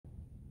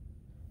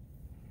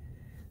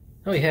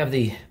Now we have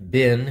the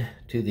bin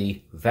to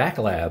the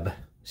Vaclab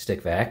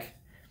stick vac.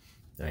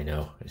 I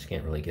know, I just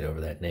can't really get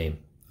over that name.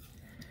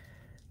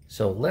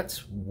 So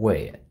let's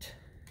weigh it.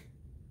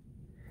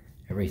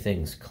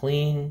 Everything's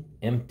clean,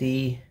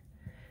 empty,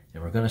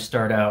 and we're going to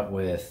start out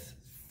with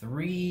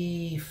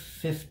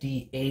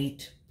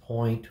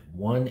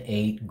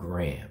 358.18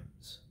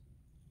 grams.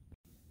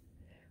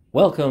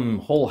 Welcome,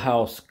 whole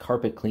house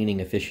carpet cleaning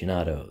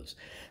aficionados.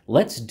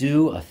 Let's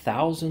do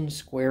 1,000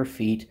 square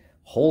feet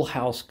whole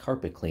house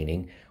carpet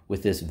cleaning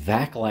with this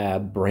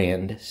Vaclab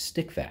brand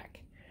stick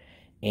vac.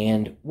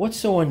 And what's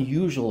so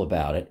unusual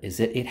about it is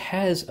that it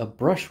has a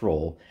brush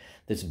roll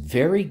that's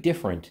very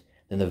different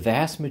than the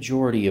vast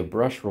majority of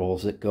brush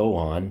rolls that go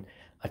on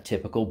a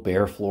typical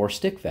bare floor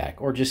stick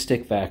vac or just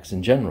stick vacs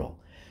in general.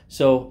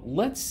 So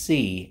let's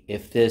see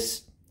if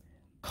this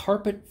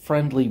carpet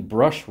friendly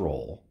brush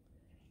roll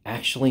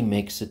actually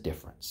makes a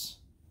difference.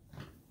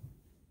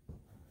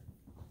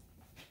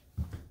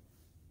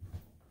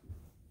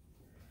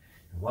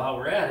 While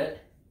we're at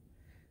it,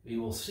 we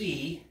will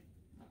see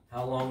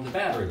how long the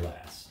battery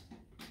lasts.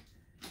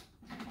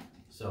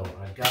 So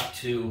I've got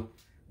to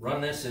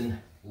run this in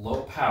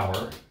low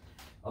power,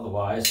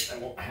 otherwise I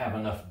won't have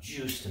enough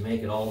juice to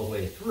make it all the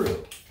way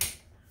through.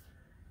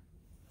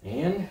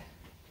 And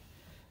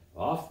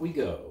off we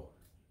go.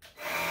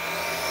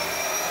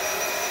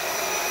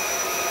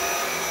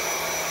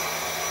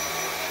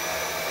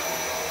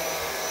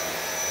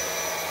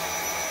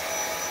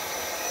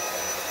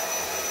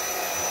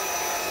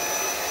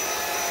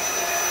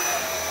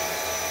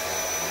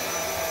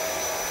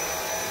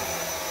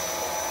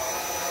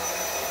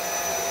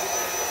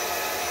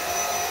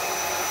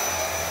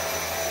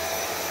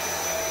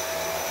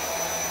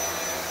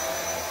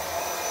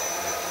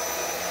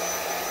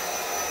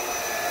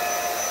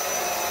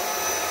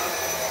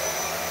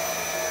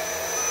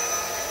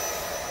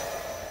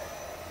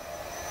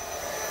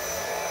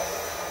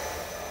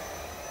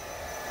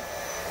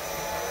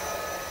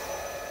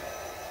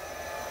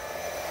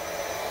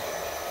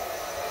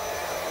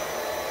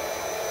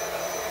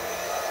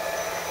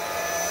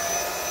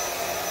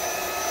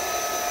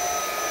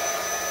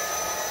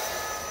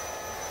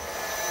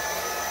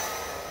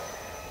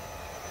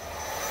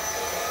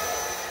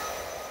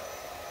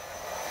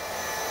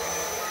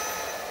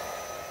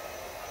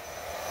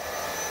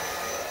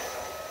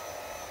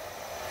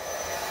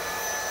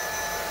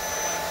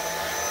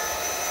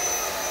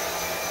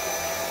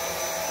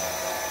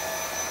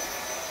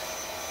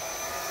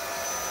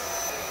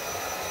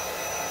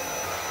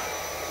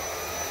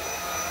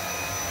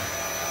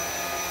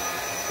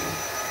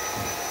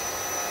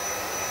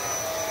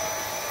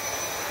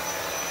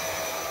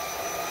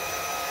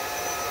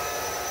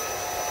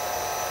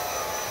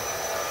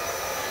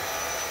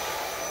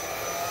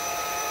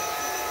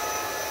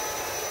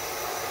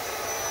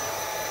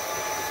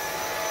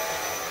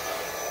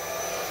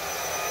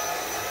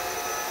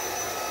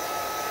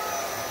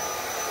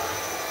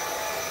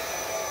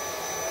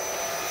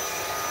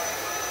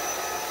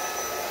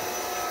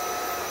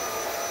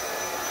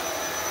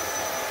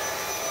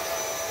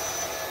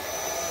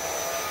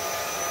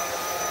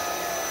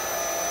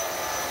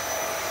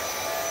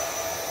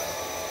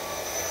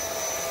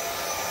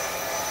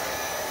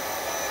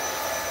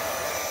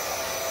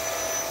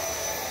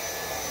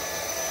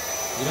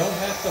 You don't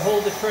have to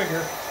hold the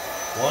trigger.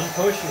 One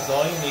push is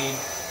all you need.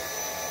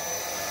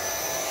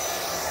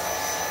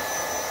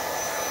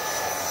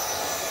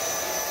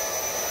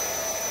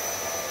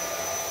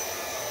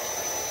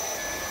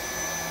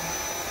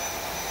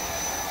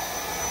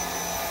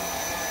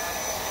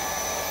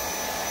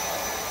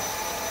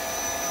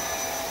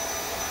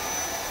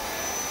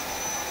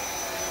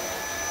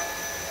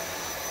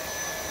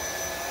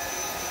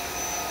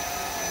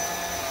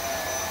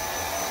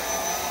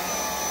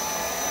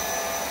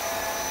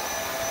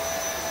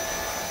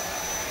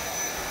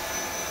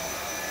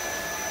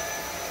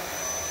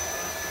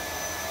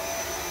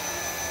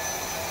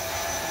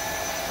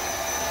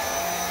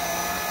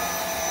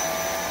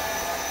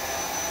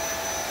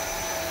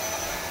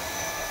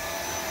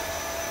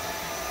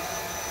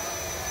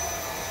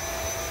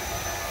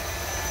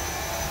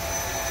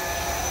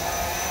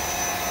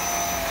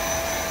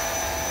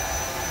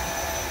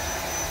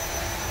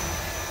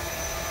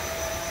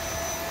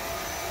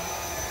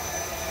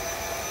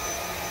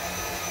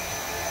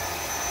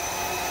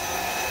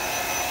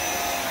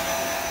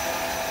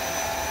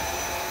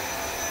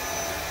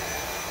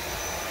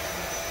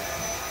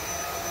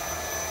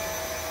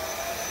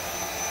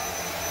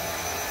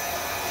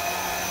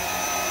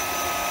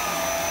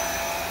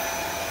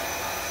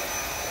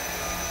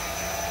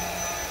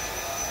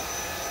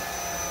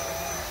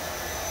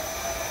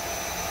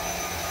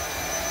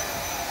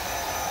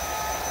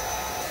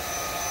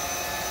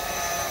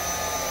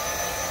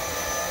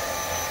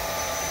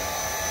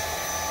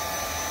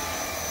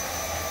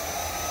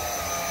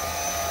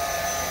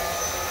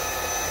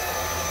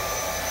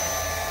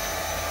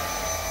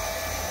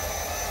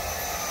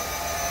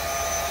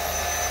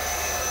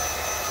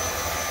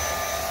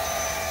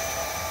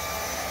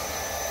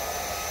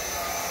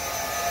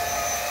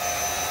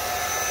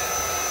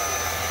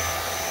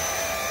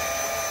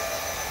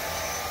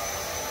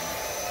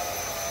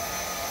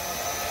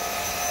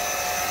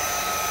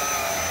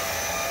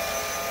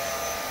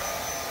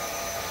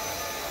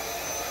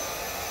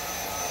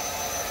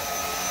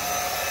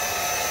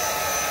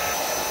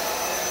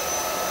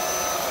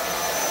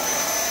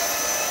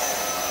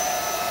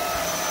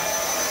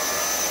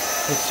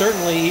 It's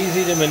certainly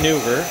easy to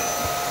maneuver,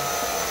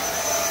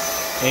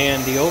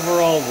 and the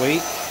overall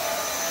weight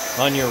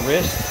on your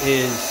wrist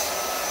is,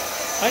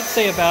 I'd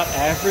say, about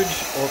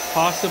average, or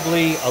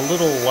possibly a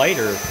little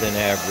lighter than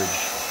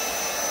average.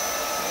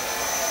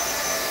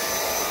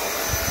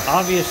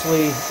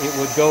 Obviously, it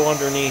would go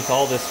underneath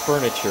all this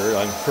furniture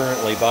I'm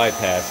currently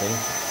bypassing.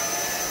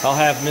 I'll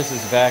have Mrs.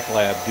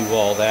 Vaclab do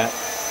all that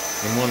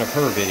in one of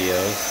her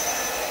videos.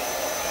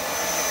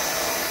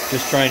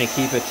 Just trying to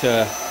keep it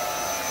to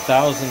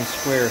 1,000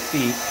 square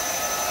feet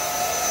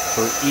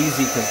for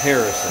easy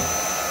comparison.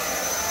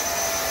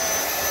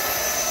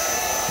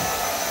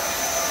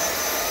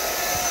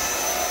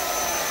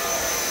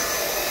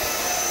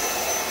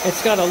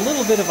 It's got a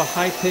little bit of a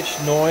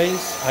high-pitched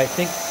noise. I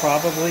think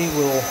probably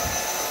will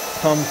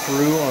come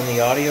through on the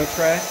audio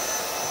track.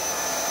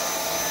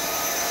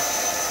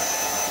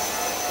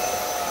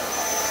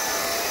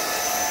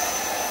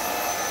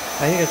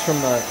 I think it's from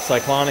the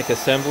cyclonic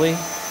assembly.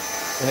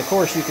 And of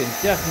course you can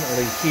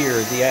definitely hear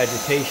the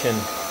agitation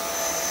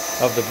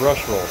of the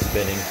brush roll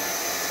spinning.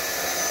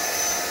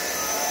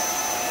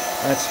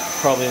 That's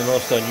probably the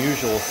most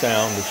unusual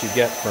sound that you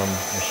get from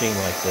a machine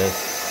like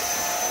this.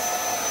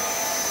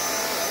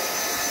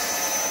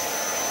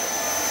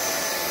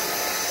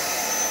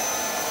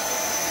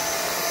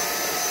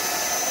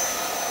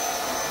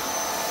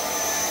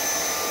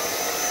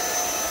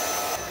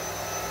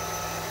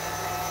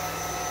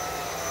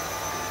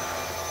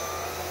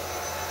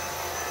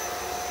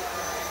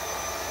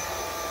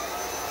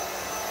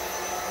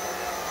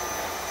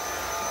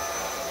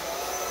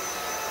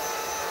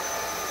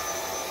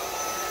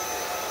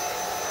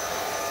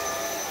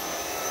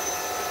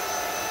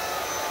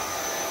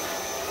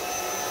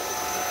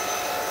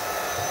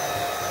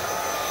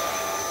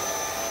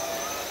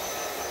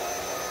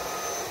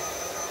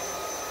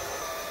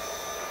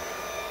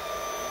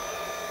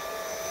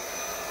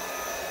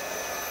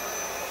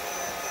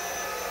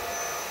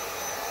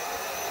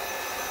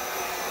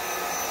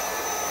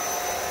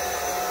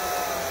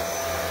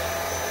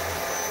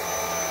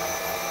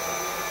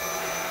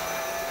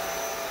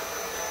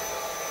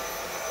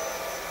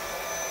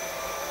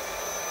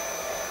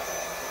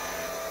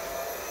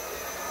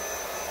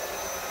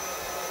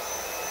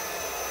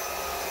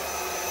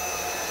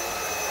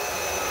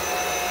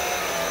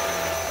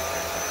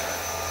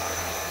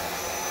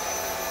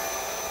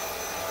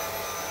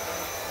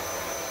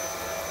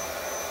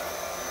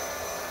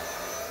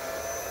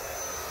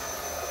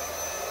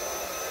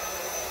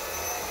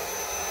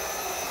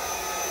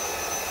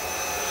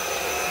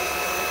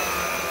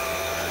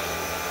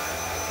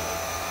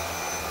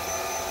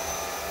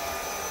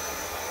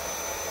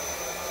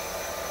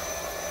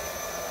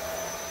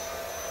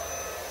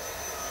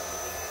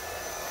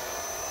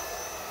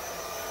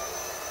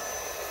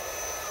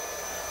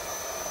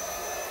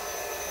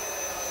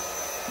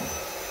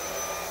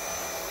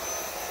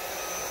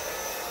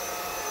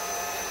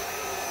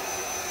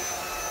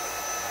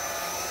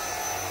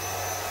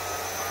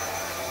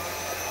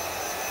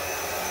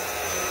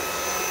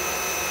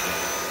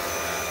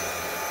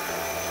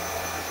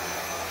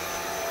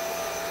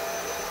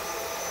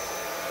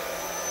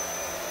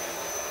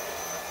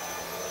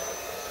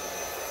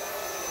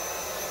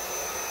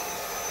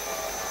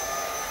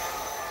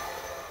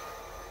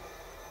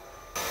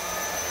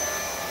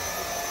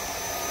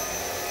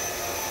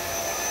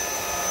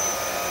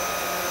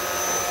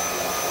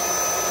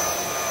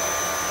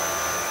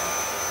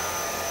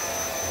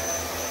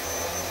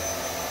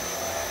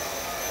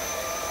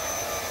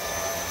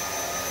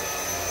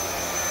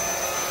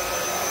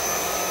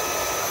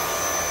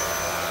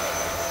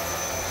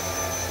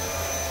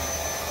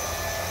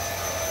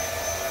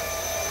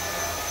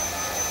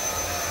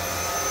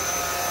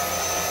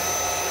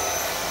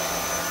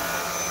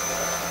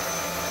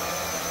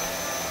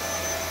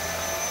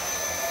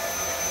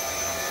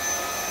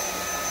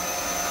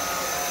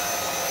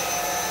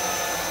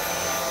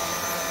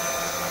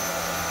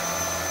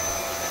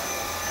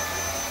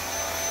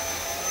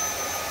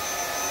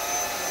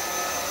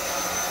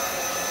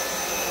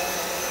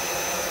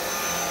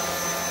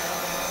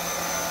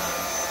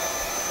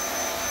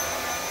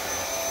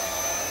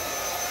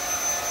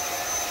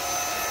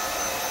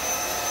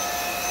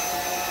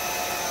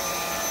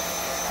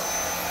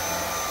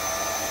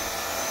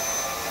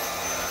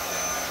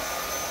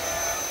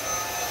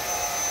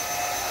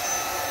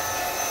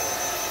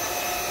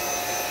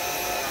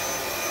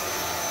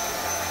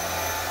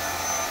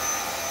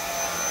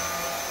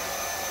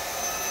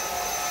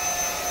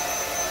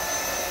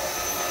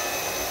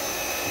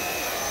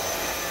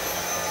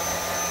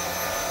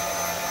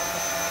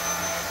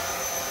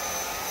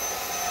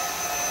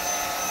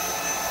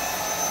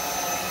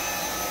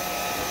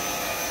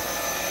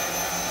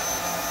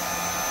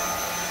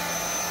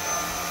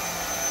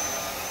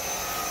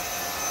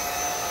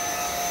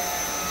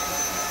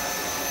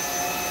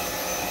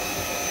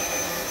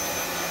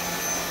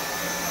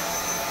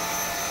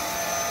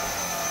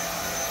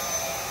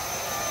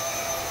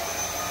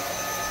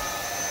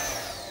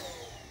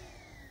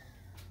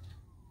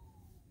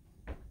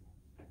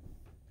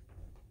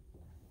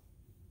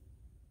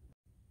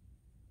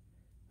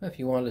 If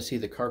you want to see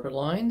the carpet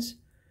lines,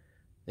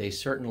 they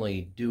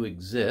certainly do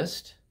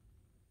exist.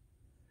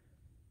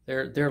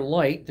 They're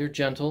light, they're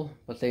gentle,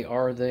 but they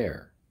are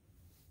there.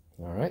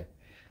 All right,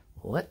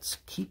 let's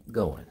keep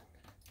going.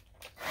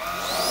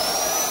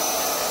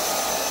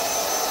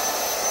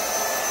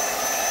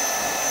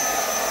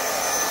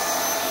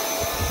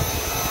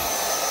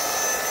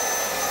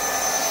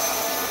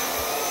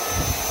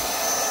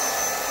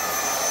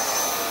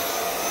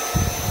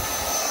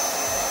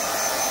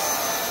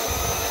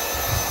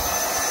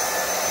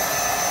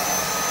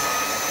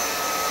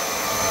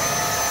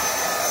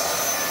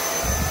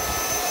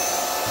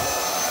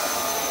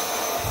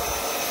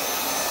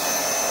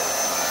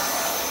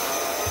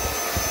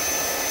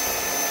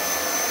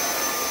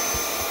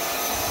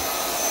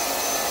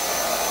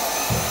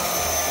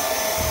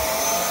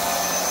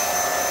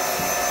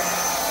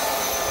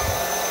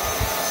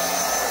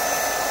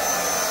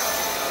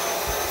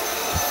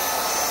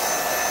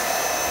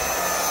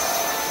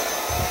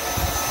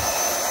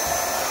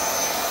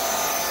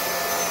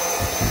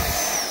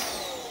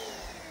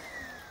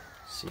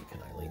 See,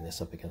 can I lean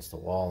this up against the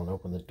wall and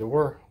open the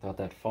door without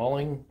that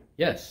falling?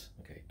 Yes.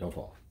 Okay, don't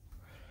fall.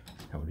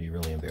 That would be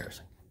really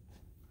embarrassing.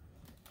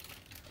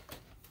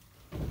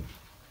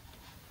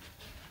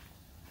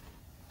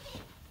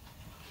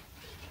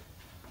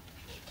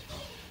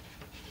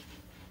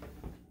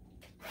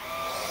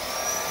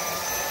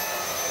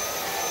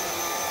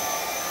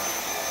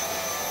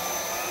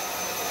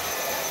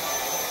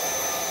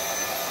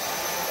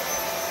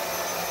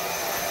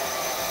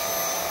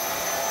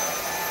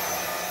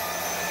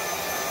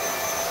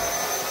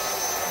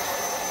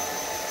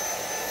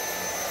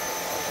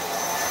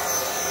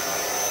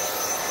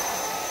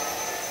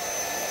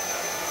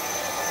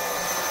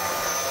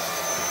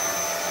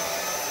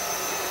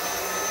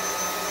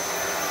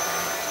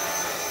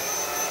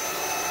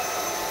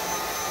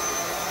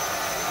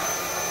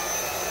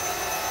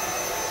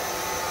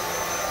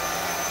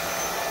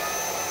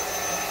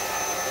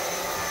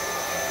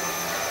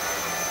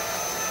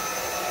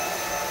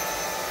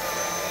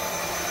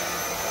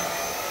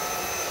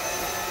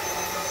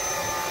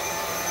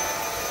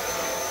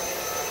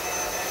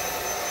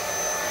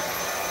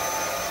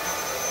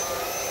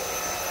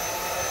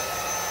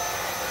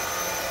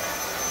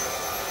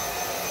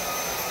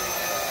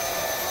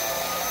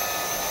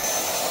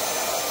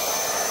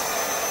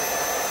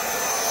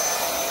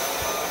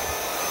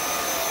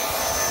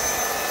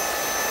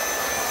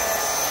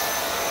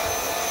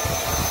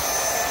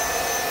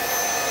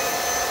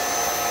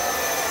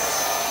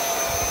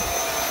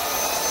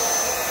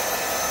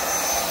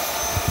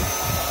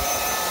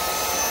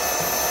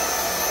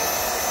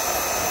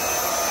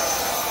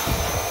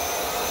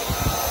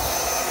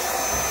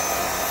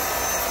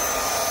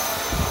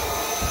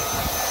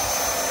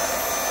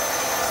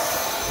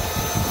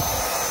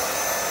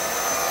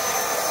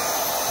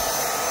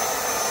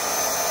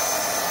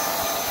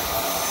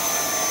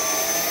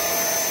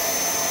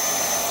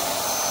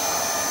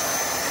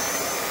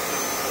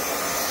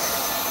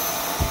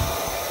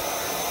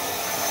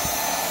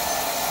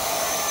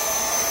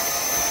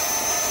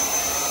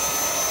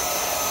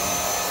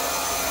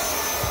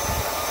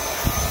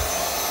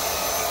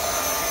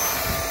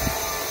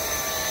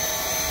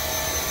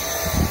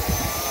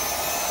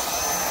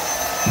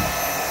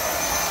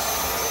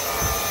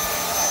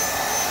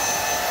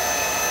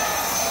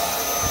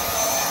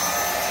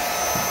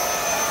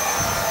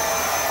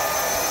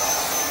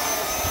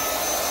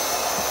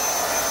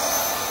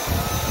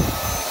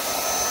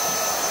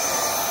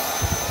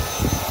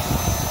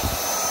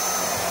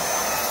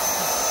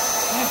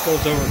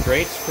 Goes over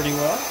grates pretty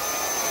well.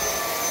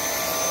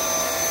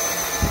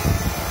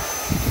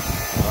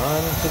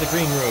 On to the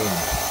green room.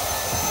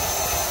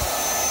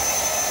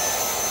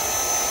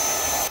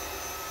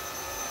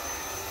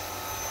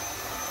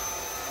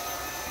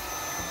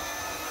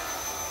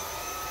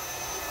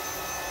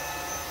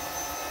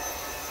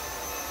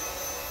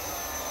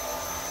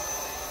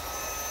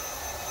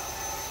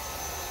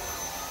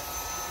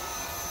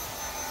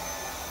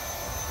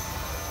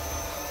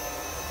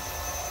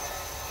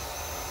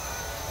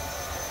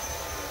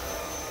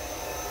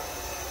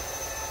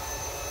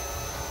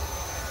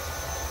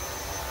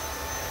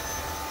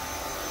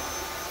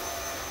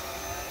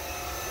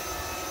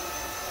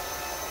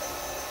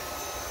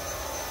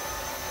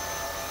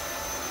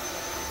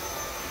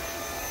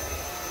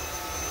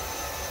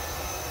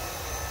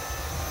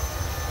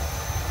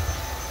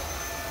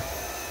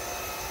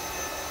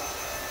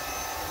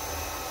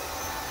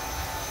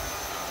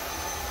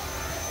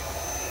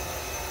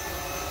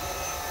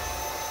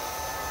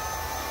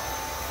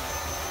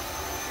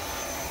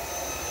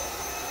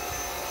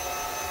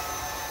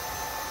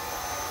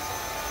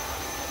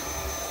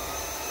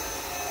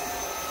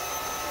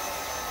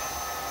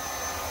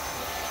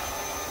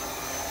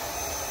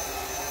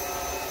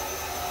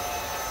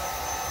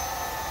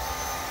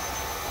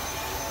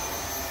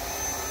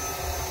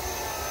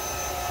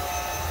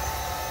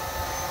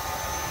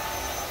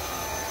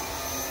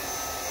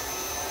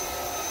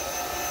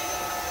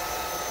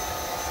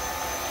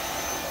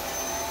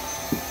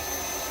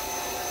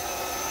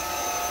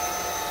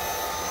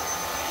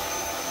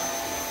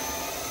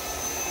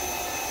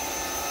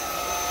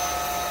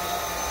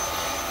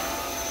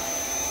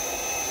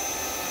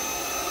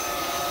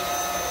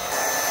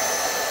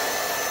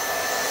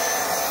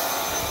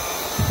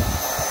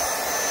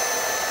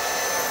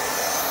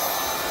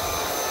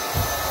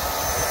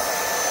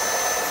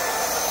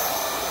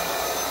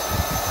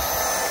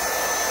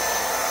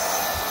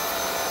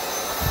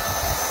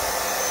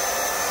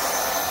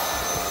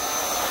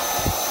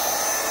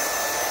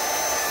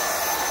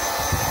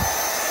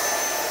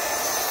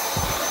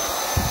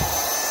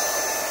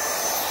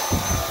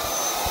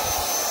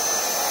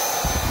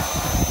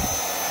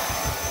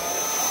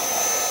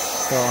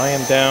 So I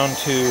am down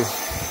to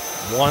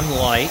 1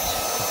 light.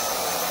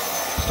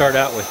 Start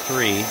out with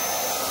 3.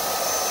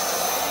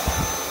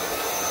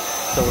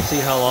 So we'll see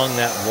how long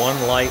that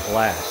 1 light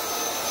lasts.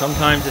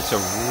 Sometimes it's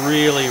a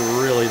really,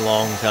 really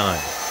long time.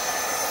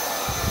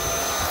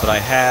 But I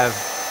have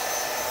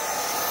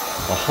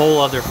a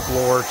whole other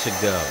floor to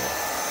go.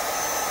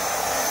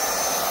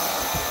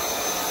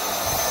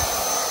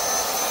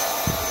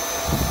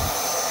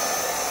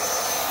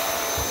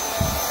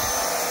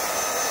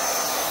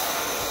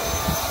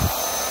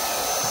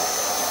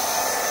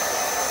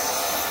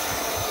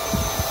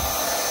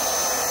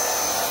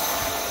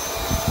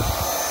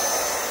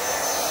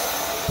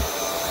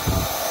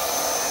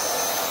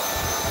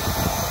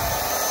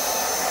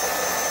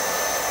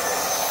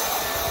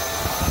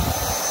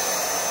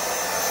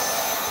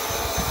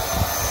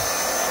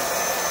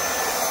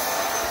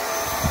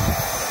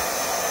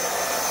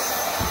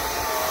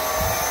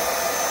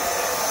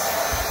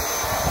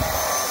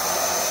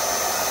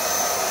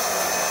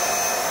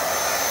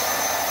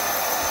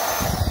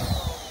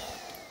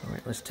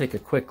 Let's take a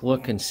quick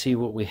look and see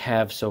what we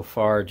have so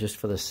far just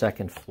for the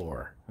second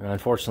floor. And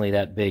unfortunately,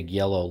 that big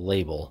yellow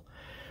label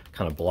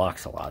kind of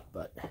blocks a lot,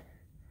 but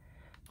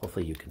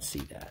hopefully you can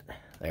see that.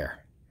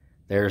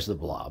 There's the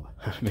blob.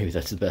 Maybe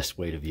that's the best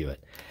way to view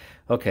it.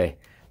 Okay,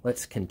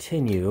 let's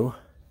continue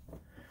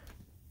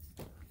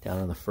down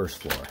on the first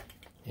floor.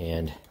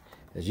 And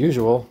as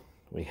usual,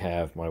 we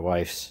have my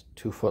wife's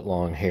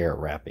 2-foot-long hair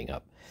wrapping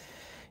up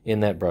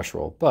in that brush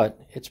roll,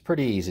 but it's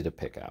pretty easy to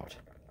pick out.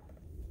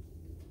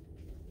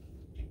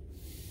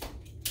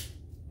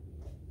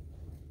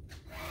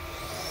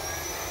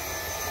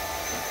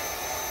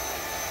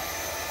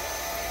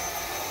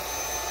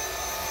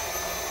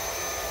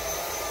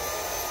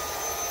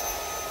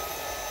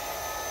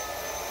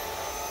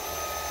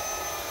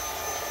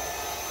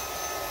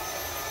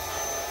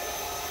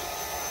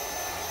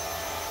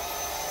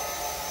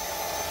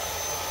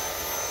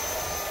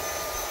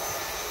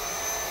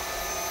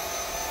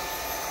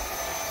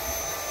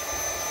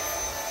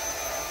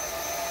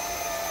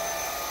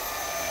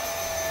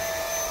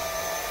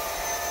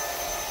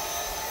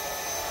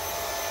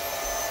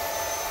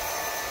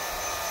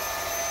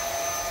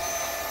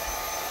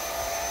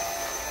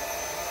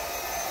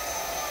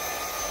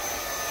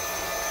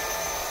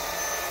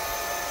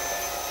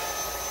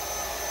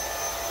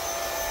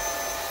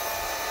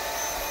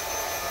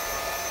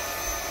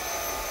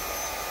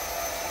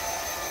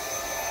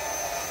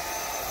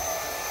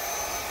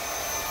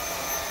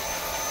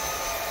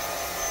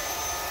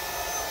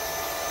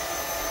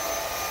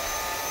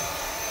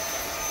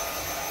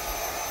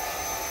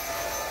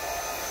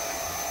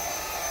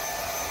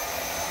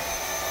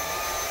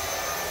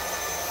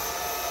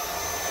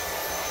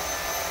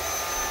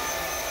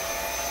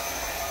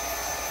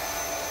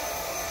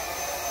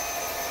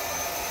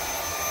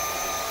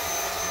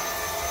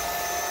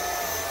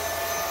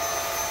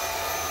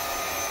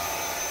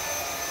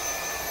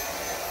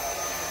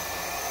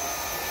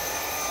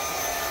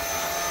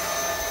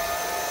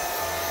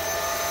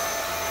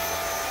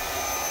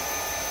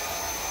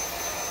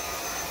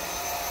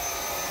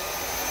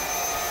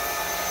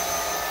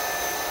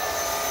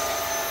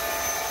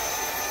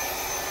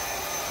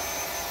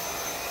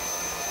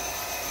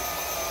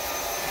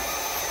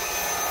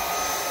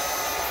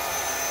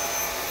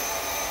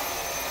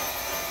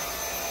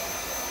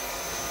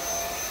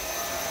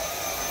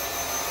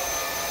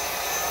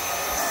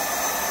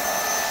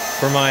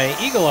 For my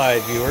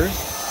eagle-eyed viewers,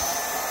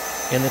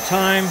 in the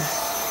time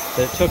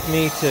that it took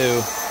me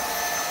to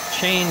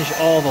change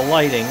all the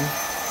lighting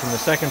from the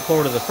second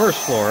floor to the first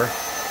floor,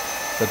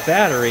 the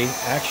battery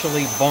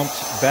actually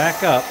bumped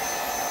back up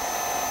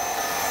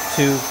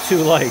to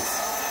 2 lights.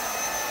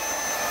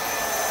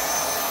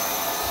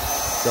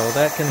 So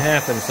that can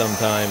happen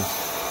sometimes.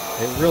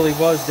 It really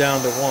was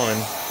down to 1.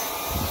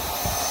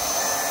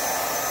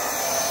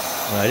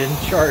 And I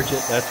didn't charge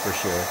it, that's for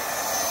sure.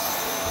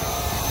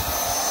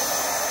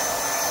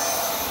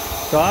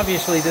 So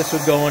obviously this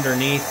would go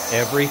underneath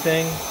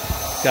everything.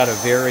 It's got a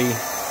very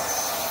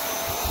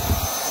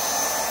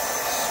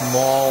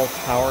small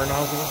power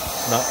nozzle,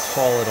 not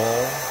tall at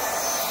all.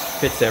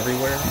 Fits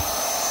everywhere.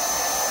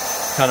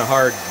 Kind of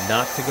hard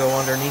not to go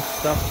underneath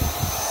stuff.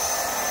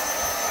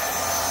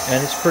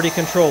 And it's pretty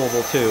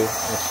controllable too.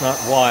 It's not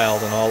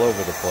wild and all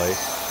over the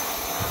place.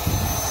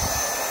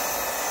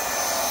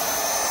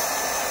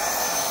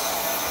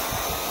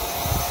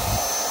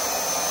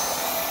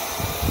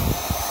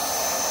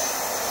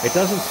 It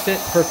doesn't sit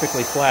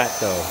perfectly flat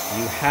though.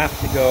 You have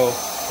to go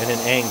at an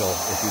angle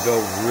if you go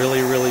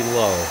really, really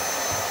low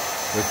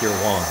with your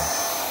wand.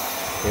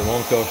 It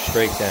won't go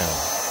straight down.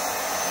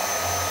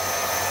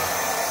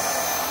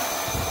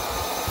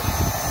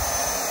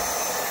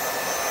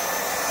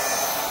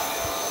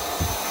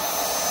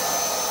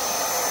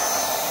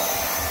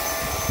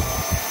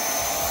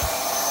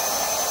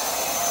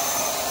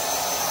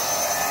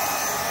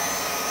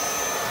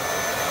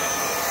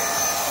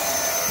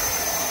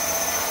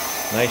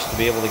 Nice to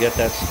be able to get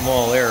that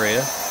small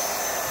area.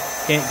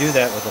 Can't do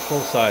that with a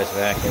full-size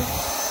vacuum.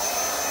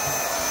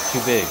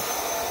 Too big.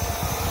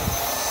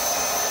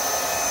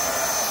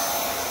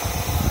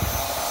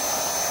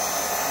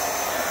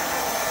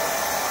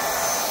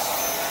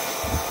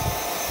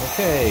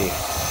 Okay.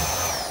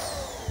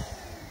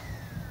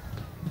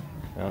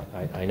 Now,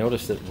 I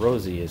noticed that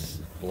Rosie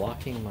is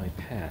blocking my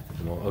path at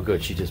the moment. Oh,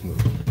 good, she just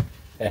moved.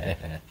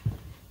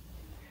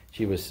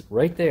 She was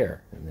right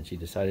there, and then she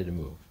decided to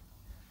move.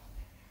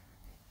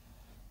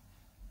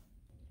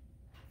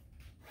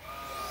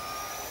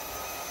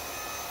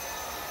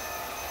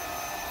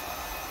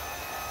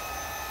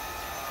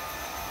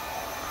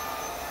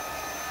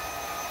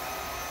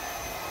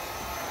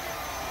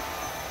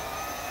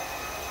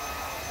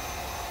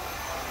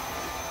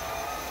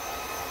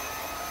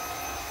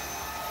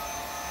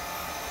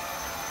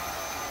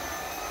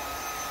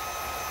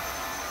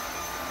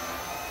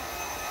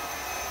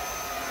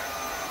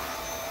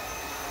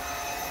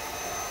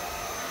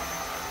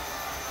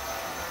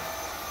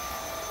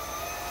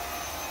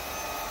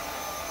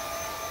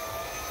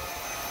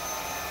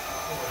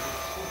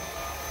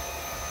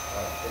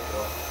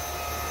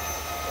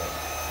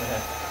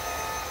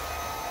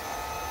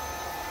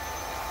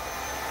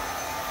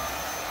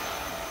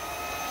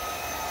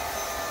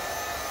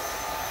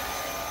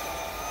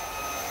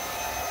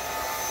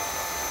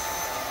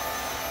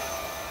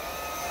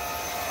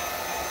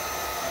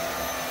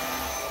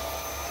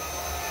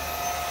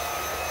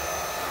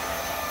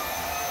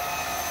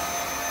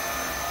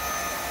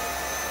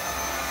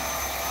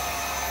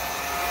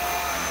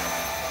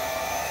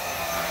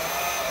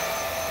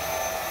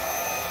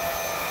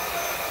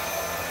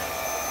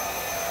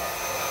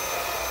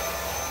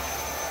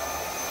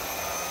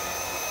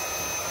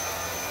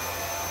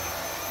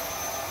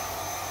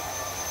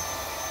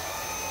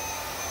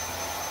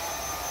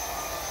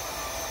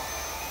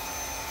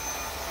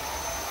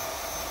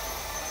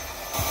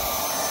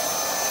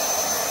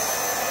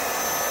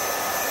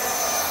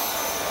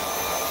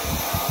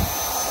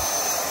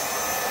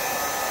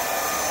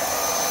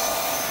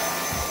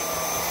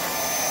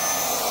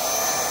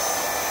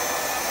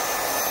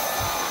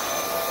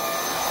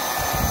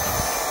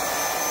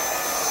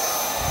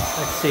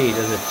 Let's see,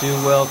 does it do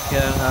well?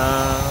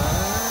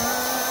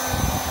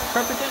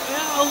 Carpet dent?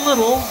 Yeah, a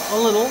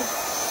little.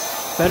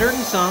 Better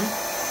than some.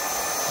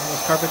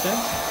 Those carpet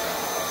dents.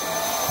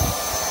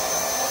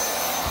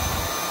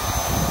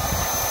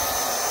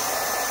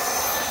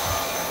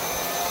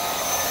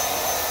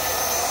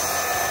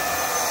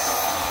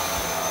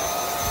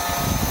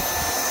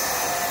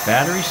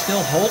 Battery's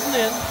still holding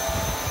in.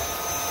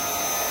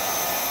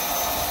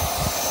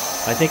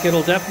 I think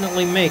it'll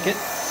definitely make it.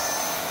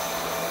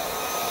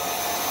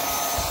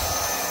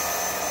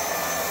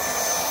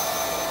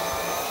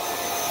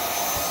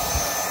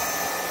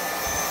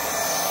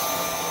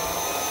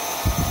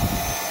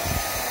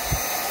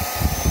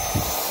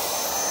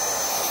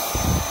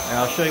 And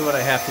I'll show you what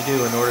I have to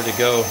do in order to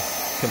go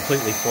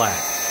completely flat.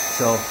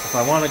 So if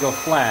I want to go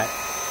flat,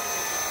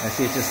 I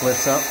see it just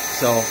lifts up,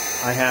 so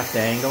I have to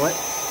angle it.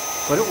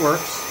 But it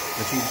works,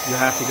 but you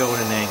have to go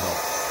at an angle.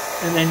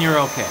 And then you're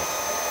okay.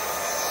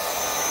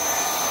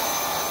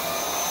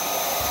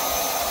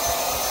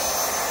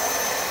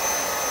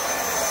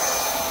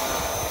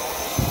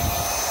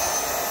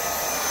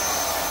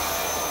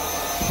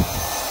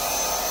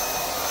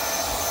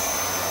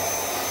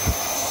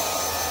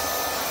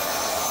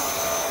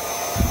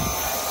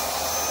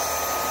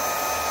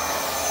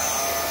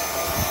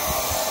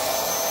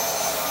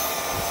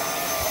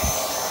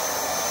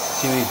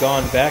 See, we've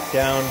gone back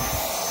down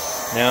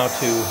now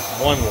to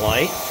one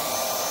light.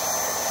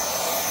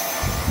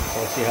 So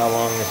let's see how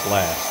long this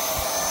lasts.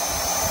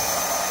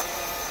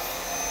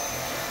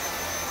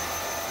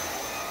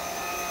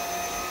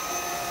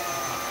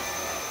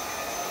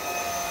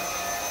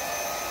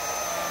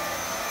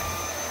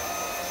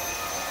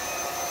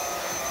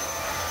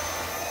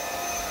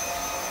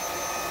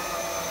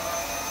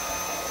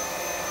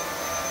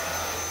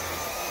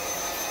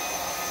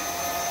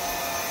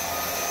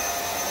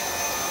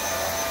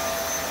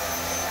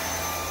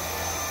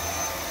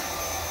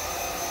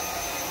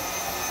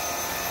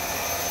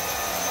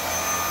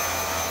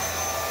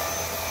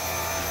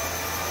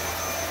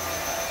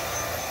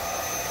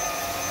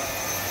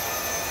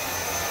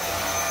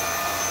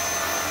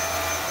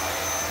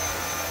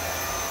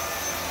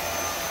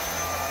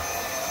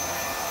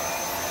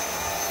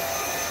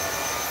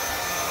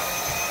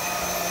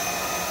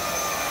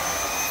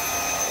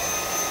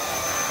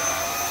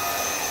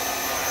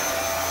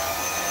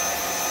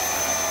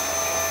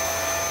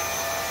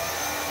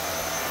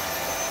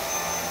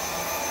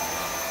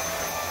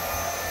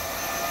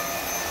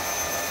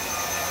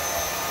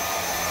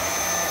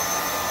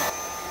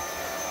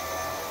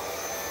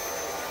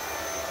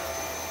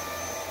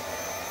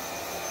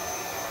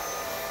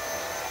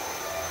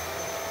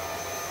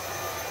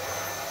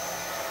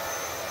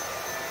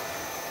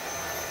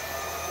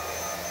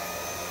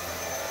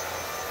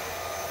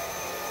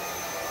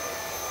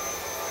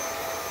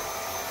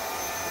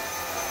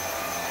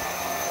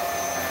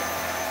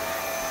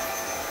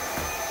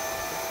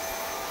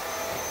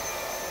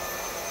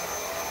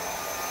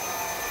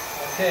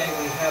 Okay,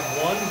 we have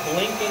one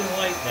blinking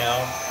light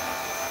now,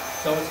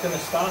 so it's going to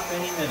stop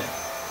any minute.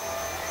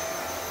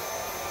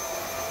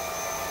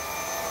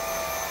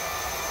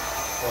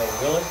 Or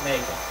will it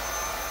make it?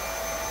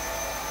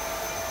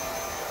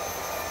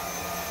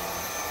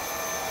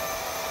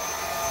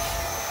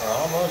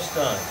 almost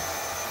done.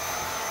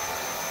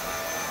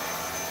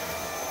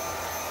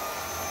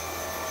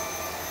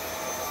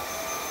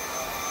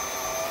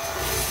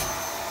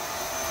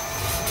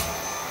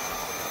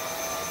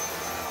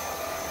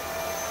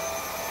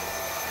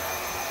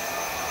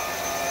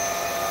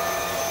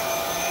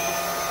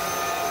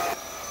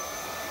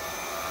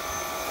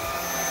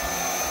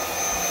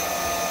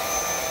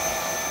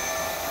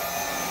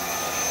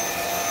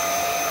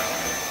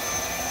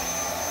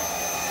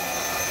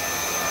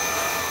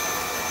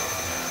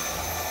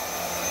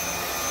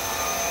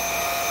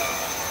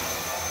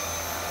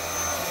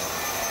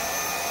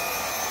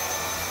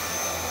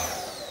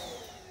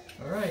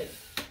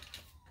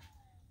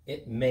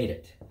 It made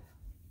it.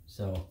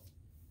 So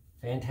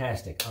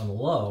fantastic. On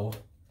low,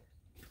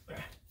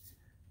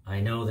 I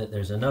know that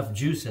there's enough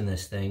juice in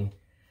this thing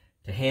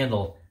to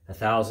handle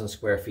 1,000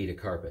 square feet of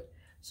carpet.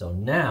 So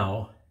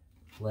now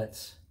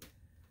let's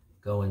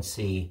go and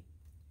see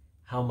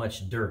how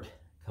much dirt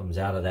comes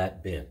out of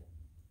that bin.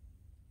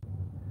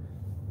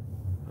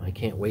 I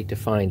can't wait to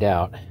find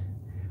out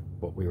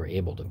what we were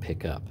able to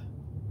pick up.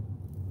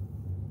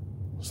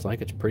 Looks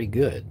like it's pretty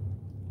good.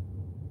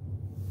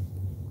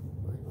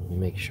 Let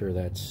me make sure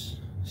that's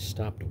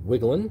stopped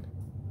wiggling.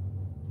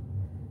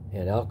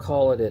 And I'll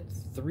call it at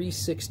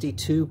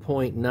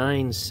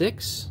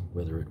 362.96,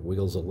 whether it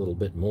wiggles a little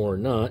bit more or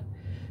not,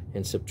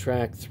 and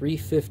subtract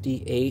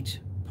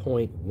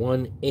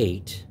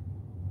 358.18.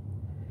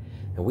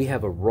 And we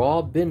have a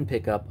raw bin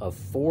pickup of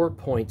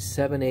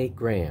 4.78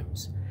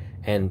 grams.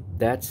 And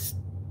that's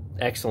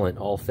excellent,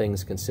 all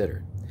things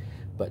considered.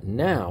 But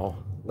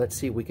now, let's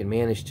see if we can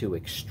manage to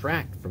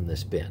extract from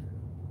this bin.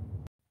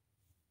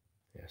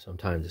 Yeah,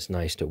 sometimes it's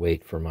nice to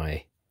wait for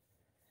my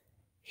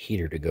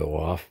heater to go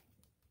off.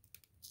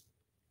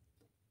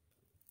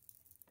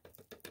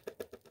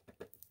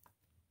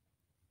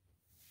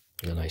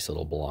 A nice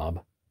little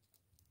blob.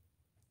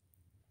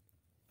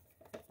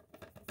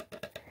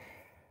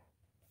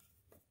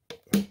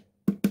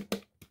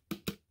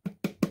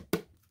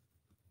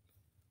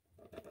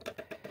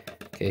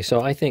 Okay,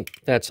 so I think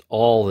that's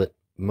all that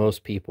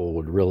most people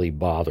would really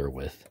bother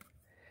with.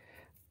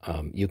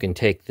 You can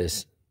take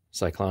this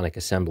cyclonic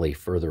assembly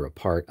further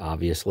apart,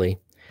 obviously,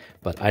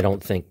 but I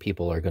don't think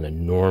people are going to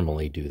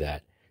normally do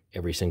that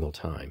every single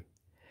time.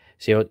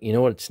 So, you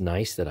know what's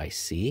nice that I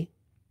see?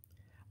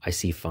 I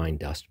see fine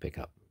dust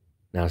pickup.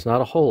 Now, it's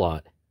not a whole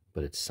lot,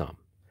 but it's some.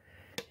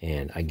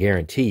 And I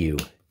guarantee you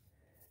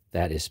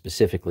that is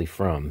specifically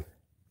from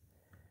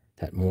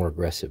that more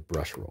aggressive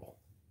brush roll.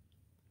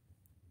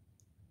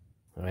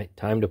 All right,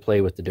 time to play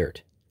with the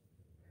dirt.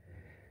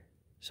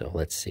 So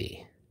let's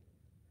see.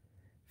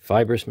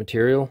 Fibrous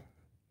material,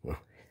 well,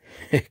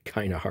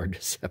 kind of hard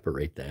to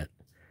separate that.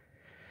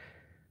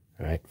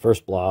 All right,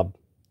 first blob.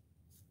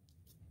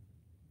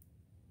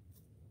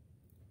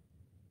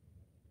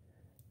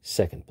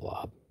 Second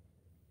blob.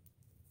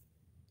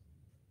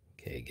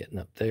 Okay, getting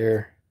up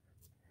there.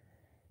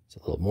 It's a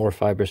little more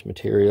fibrous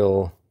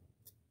material.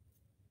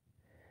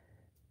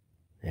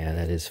 Yeah,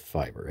 that is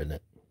fiber, isn't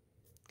it?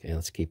 Okay,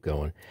 let's keep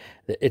going.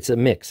 It's a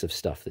mix of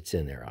stuff that's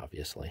in there,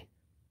 obviously.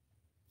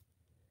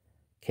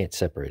 Can't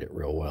separate it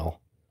real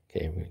well.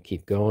 Okay, I'm going to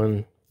keep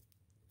going.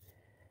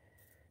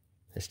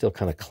 It's still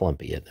kind of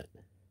clumpy, isn't it?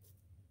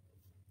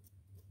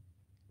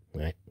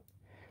 All right.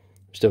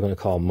 I'm still going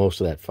to call most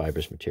of that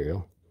fibrous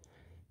material.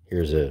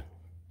 Here's a,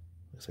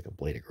 looks like a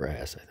blade of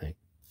grass, I think.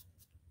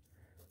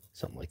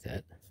 Something like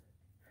that.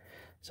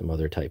 Some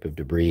other type of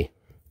debris.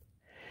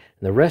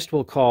 And the rest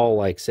we'll call,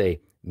 like,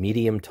 say,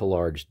 medium to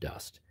large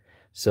dust.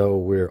 So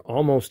we're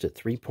almost at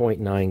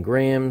 3.9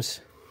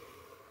 grams.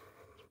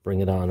 Bring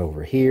it on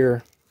over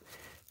here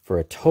for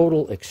a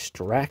total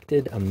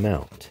extracted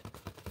amount.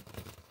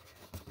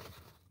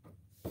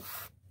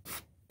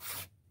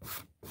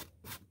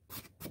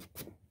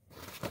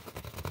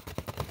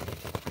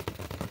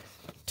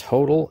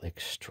 Total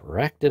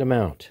extracted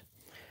amount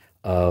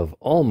of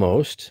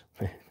almost,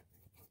 a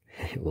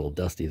little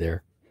dusty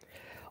there,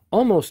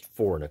 almost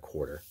 4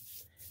 1/4.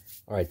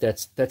 All right,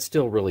 that's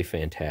still really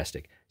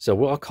fantastic.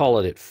 So I'll call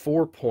it at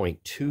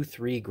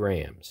 4.23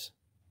 grams.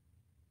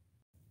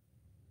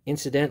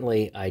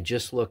 Incidentally, I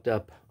just looked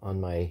up on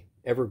my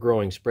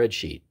ever-growing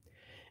spreadsheet,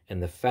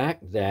 and the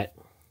fact that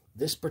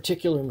this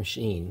particular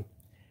machine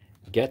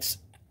gets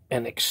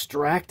an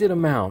extracted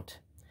amount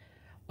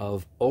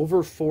of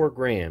over 4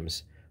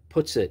 grams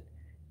puts it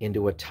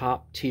into a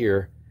top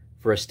tier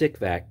for a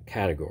stickvac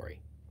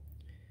category.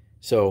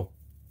 So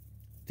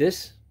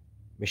this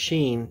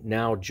machine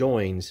now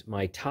joins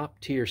my top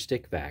tier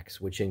stickvacs,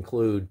 which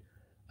include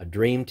a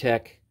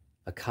DreamTech,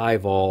 a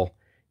Kaival,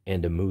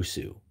 and a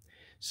Musu.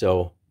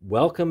 So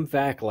welcome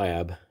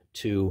Vaclab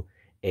to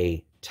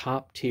a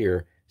top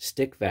tier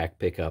stickvac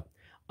pickup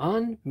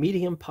on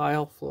medium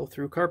pile flow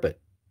through carpet.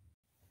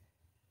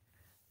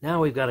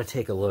 Now we've got to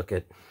take a look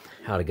at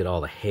how to get all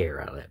the hair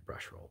out of that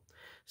brush roll.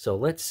 So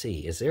let's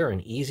see, is there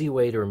an easy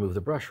way to remove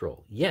the brush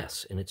roll?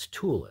 Yes, and it's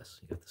toolless.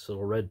 You got this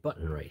little red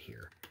button right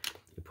here.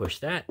 You push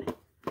that,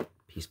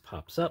 piece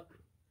pops up,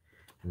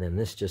 and then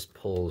this just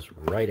pulls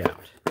right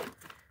out.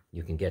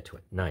 you can get to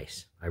it.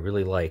 Nice. I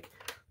really like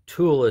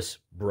toolless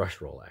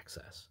brush roll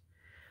access.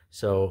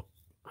 So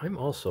I'm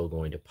also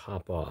going to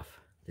pop off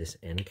this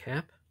end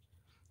cap.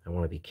 I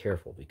want to be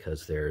careful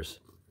because there's,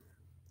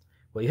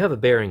 well, you have a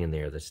bearing in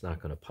there that's not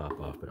going to pop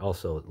off, but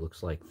also it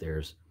looks like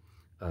there's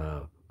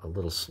a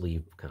little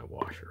sleeve kind of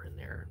washer in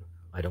there. And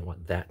I don't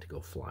want that to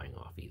go flying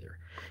off either.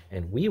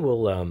 And we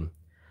will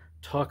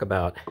talk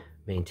about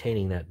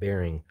maintaining that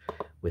bearing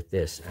with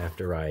this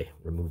after I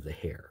remove the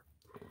hair.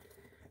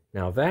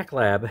 Now,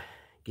 Vaclab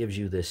gives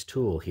you this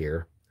tool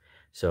here.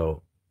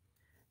 So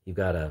you've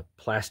got a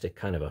plastic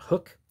kind of a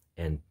hook,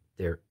 and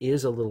there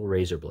is a little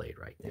razor blade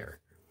right there.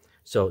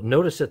 So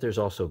notice that there's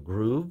also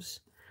grooves.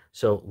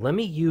 So let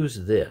me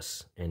use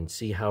this and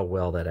see how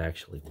well that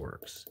actually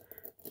works.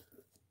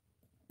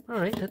 All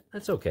right,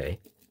 that's okay.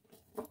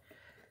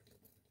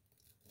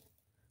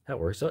 That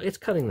works. So it's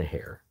cutting the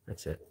hair.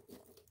 That's it.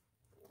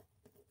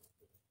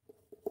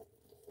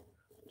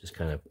 Just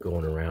kind of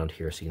going around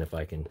here, seeing if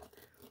I can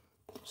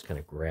just kind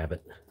of grab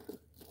it.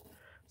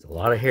 It's a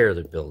lot of hair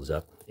that builds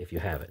up if you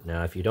have it.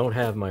 Now, if you don't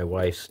have my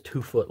wife's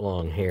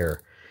 2-foot-long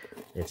hair,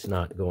 it's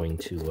not going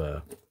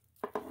to,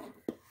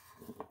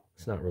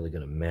 it's not really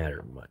going to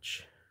matter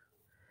much,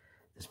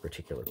 this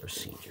particular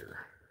procedure.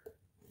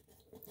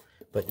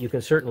 But you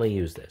can certainly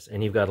use this.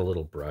 And you've got a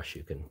little brush.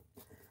 You can,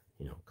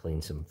 you know,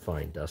 clean some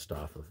fine dust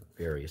off of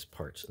various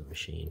parts of the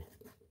machine.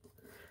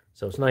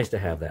 So it's nice to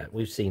have that.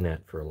 We've seen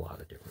that for a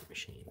lot of different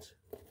machines.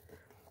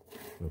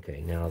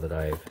 Okay, now that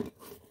I've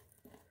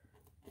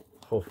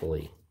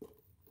hopefully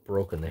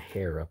broken the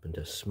hair up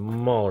into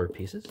smaller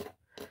pieces,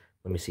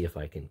 let me see if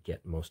I can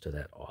get most of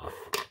that off.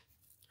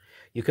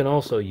 You can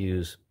also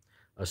use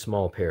a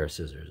small pair of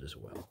scissors as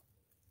well.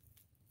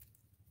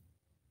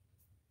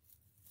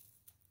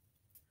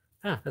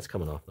 Ah, that's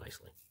coming off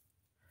nicely.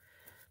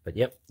 But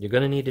yep, you're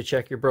going to need to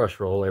check your brush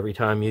roll every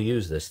time you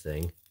use this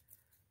thing.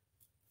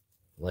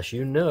 Unless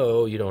you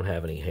know you don't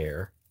have any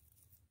hair.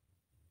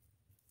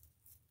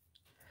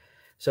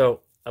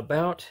 So,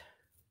 about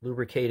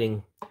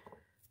lubricating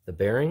the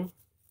bearing,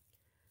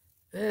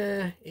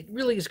 it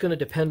really is going to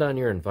depend on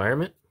your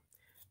environment.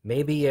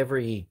 Maybe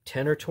every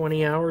 10 or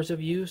 20 hours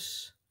of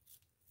use,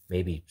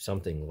 maybe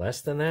something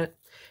less than that.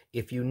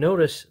 If you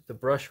notice the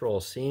brush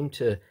rolls seem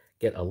to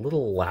get a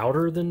little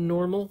louder than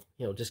normal,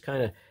 you know, just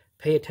kind of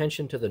pay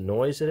attention to the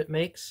noise that it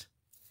makes,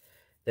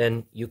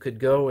 then you could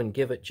go and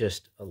give it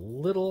just a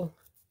little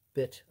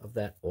bit of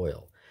that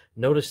oil.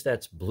 Notice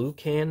that's blue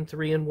can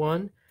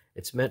 3-in-1.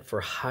 It's meant for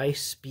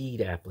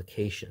high-speed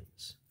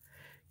applications.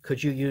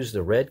 Could you use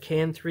the red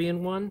can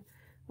 3-in-1?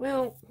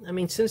 Well, I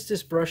mean, since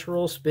this brush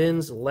roll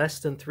spins less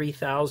than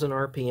 3,000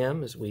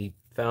 RPM, as we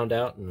found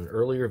out in an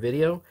earlier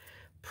video,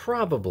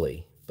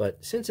 probably.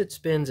 But since it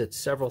spins at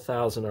several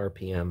thousand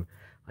RPM,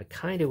 I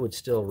kind of would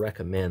still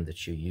recommend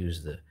that you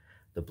use the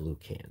blue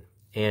can.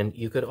 And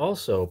you could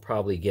also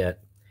probably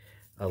get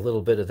a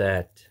little bit of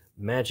that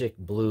magic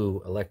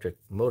blue electric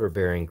motor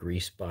bearing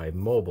grease by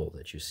Mobile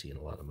that you see in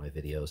a lot of my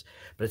videos.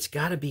 But it's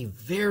got to be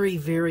very,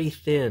 very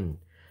thin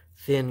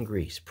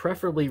grease,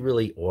 preferably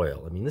really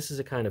oil. I mean, this is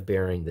a kind of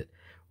bearing that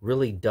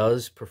really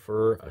does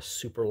prefer a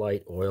super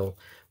light oil,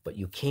 but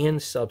you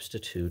can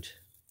substitute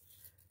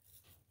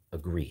a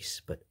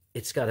grease. But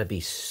it's got to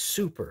be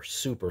super,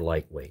 super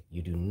lightweight.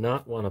 You do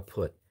not want to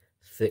put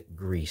thick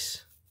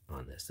grease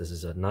on this. This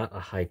is not a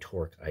high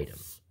torque item.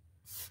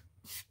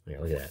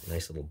 There, look at that,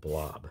 nice little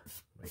blob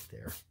right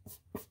there.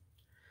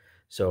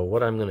 So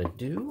what I'm going to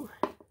do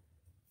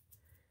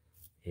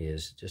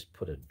is just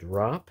put a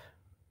drop.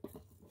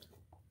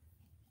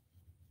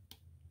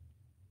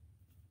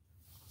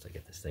 Once I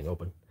get this thing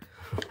open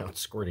without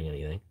squirting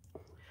anything,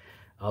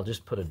 I'll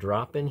just put a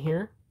drop in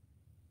here.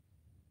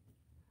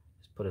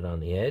 Just put it on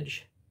the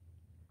edge.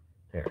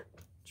 There,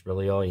 it's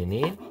really all you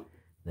need.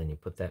 Then you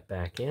put that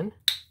back in.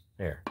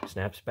 There,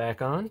 snaps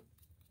back on.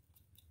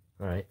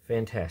 All right,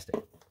 fantastic.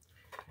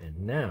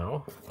 And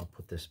now I'll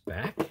put this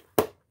back.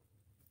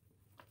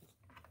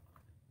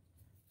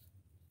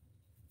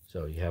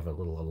 So you have a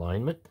little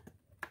alignment.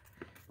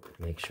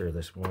 Make sure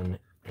this one,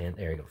 and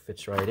there you go,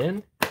 fits right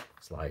in.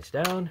 Slides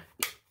down,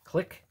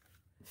 click,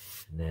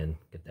 and then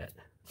get that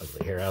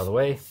ugly hair out of the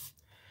way.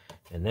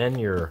 And then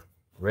you're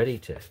ready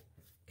to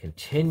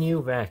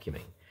continue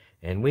vacuuming.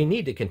 And we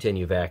need to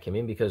continue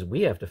vacuuming because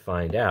we have to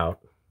find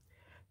out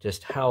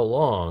just how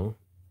long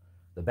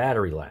the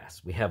battery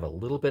lasts. We have a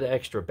little bit of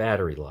extra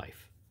battery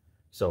life.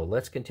 So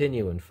let's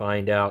continue and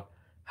find out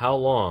how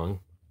long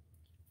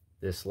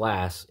this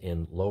lasts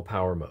in low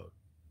power mode.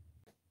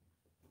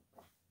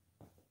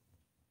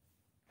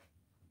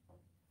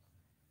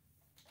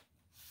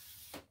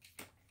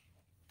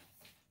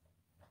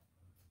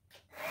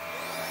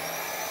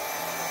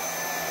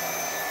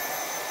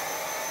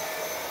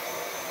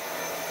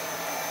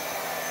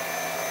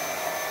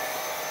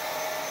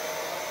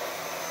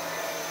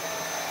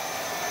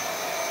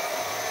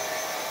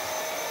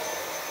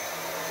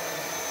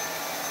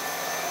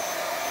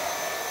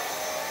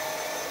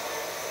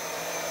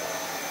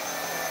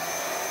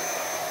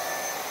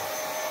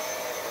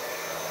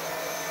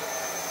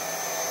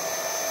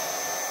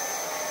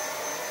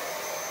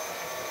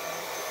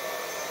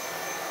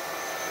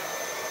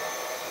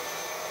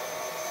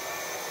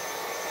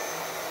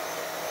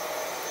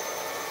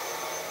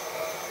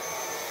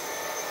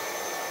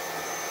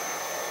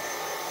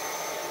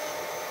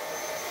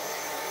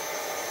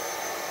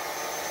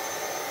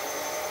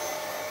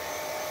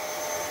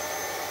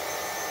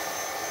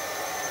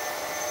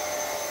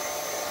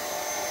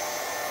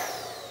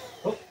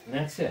 And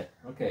that's it.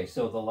 Okay,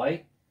 so the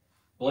light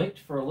blinked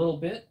for a little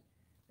bit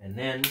and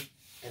then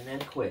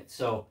quit.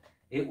 So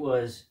it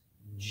was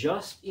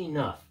just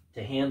enough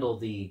to handle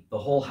the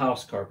whole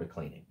house carpet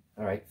cleaning.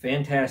 All right,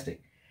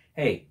 fantastic.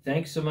 Hey,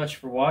 thanks so much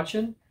for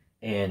watching,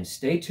 and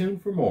stay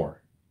tuned for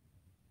more.